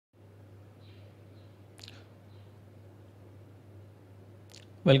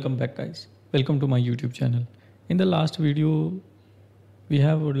Welcome back, guys. Welcome to my YouTube channel. In the last video, we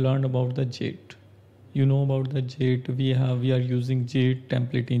have learned about the Jet. You know about the Jet. We are using Jet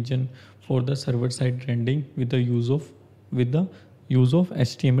template engine for the server side rendering with the use of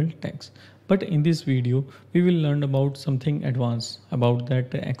HTML tags. But in this video, we will learn about something advanced about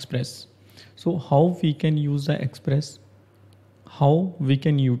that Express. So how we can use the Express, how we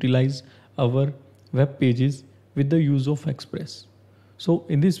can utilize our web pages with the use of Express. So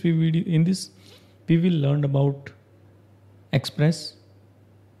in this we will learn about Express.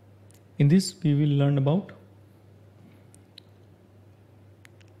 In this we will learn about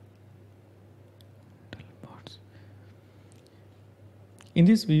in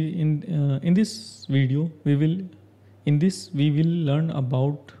this we in this video we will learn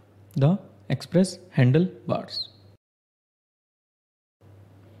about the Express handlebars.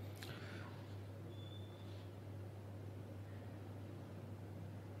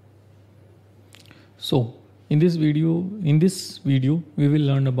 So in this video we will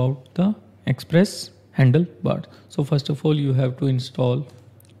learn about the Express handlebars. So first of all, you have to install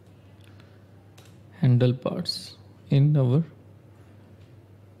handlebars in our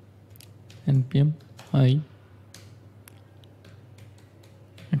npm i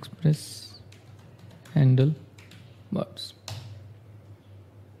Express handlebars.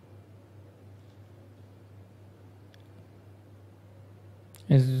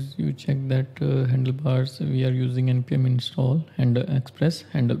 As you check that handlebars, we are using npm install and Express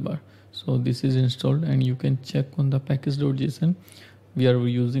handlebar. So this is installed, and you can check on the package.json. We are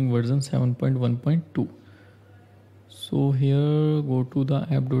using version 7.1.2. So here go to the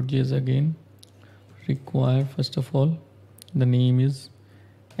app.js again. Require, first of all, the name is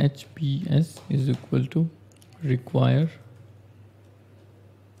hps is equal to require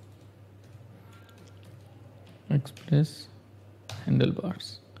Express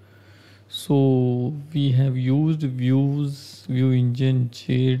handlebars. So we have used view engine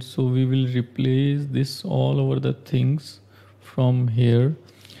Jade, so we will replace this all over the things from here,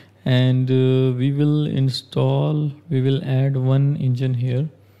 and we will add one engine here,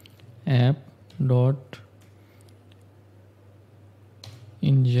 app.engine.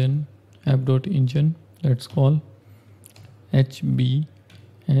 Let's call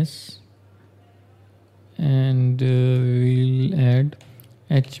hbs, and we'll add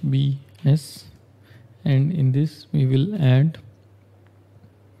hbs, and in this we will add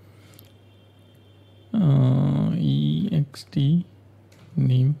ext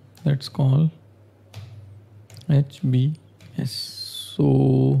name, let's call hbs.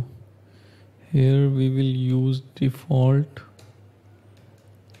 So here we will use default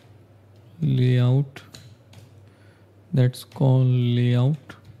layout, that's called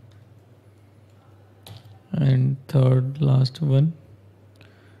layout, and third last one,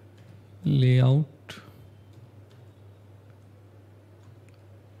 layout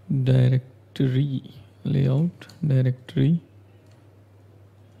directory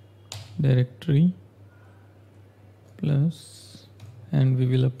plus, and we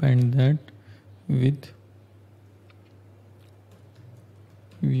will append that with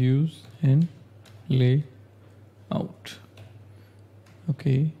views and layout.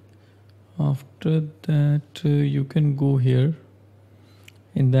 Okay, after that you can go here.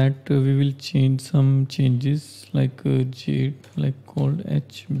 In that we will change some changes like Jade, like called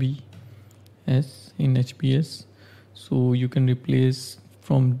hbs in hbs. So you can replace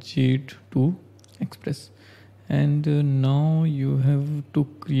from Jade to Express. And now you have to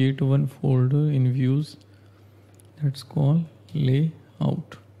create one folder in views, that's called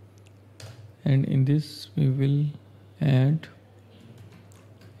layout, and in this we will add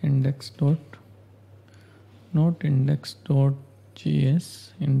index.js,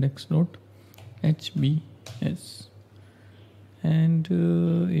 index.hbs, and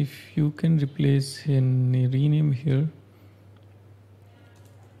if you can replace and rename here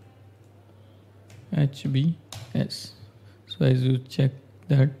hbs. So as you check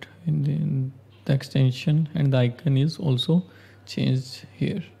that in the extension and the icon is also changed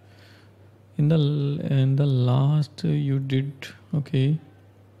here. In the last you did okay.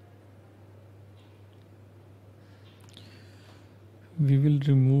 We will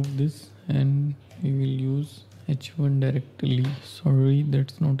remove this and we will use h1 directly. Sorry,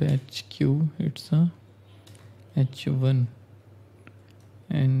 that's not hq, it's a h1,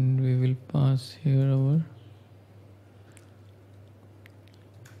 and we will pass here our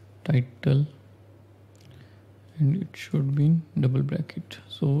title, and it should be in double bracket,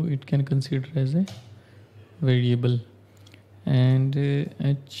 so it can consider as a variable, and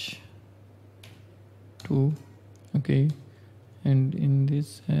h2 okay, and in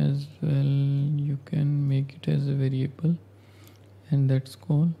this as well you can make it as a variable, and that's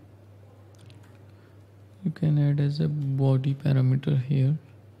called, you can add as a body parameter here.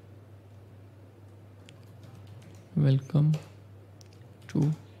 Welcome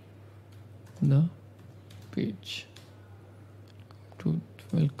to the page,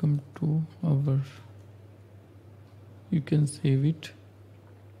 welcome to our, you can save it.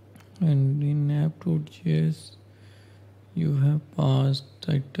 And in app.js you have passed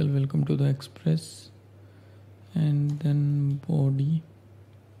title welcome to the express, and then body,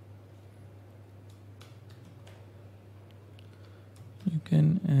 you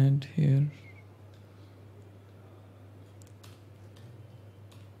can add here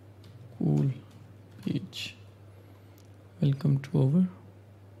cool page, welcome to our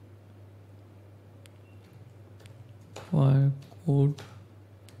fire code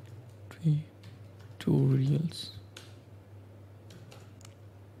tutorials.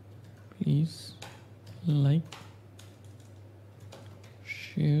 Please like,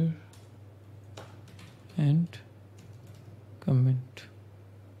 share and comment.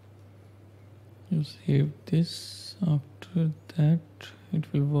 You save this. After that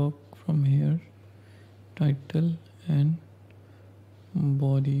it will work from here. Title and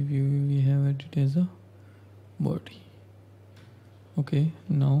body view we have added as a body. Okay,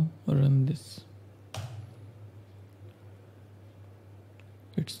 now run this.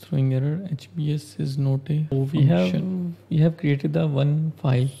 It's throwing error. HBS is not a function. We have created the one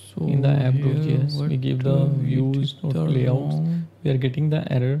file in the app.js. We give the views, not layouts. We are getting the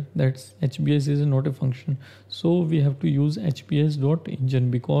error that's HBS is not a function. So we have to use hbs.engine.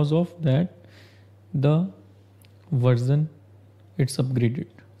 Because of that, the version it's upgraded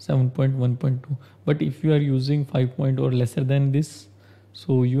 7.1.2. But if you are using 5 or lesser than this,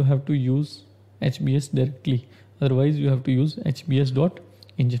 so you have to use HBS directly. Otherwise you have to use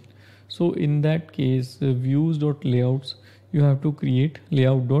hbs.engine. So in that case, views.layouts, you have to create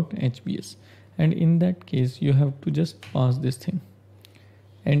layout.hbs, and in that case you have to just pass this thing.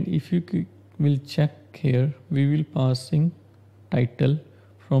 And if you will check here, we will passing title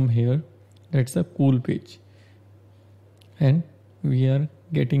from here, that's a cool page, and we are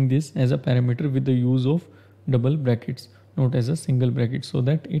getting this as a parameter with the use of double brackets, not as a single bracket, so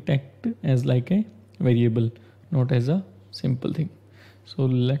that it acts as like a variable, not as a simple thing. So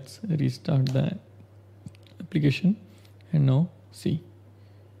let's restart the application, and now see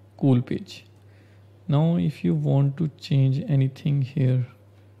cool page. Now if you want to change anything here,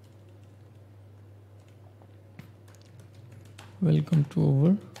 welcome to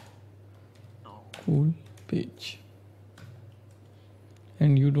our cool page,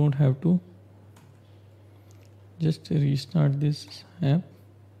 and you don't have to, just restart this app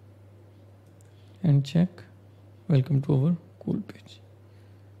and check welcome to our cool page.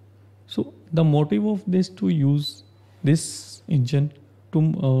 So the motive of this to use this engine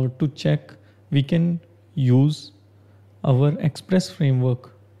to check, we can use our Express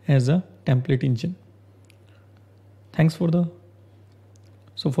framework as a template engine. Thanks for the,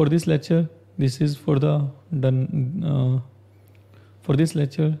 so for this lecture, this is for the done. For this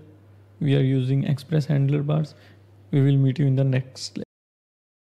lecture we are using Express handlebars. We will meet you in the next lecture.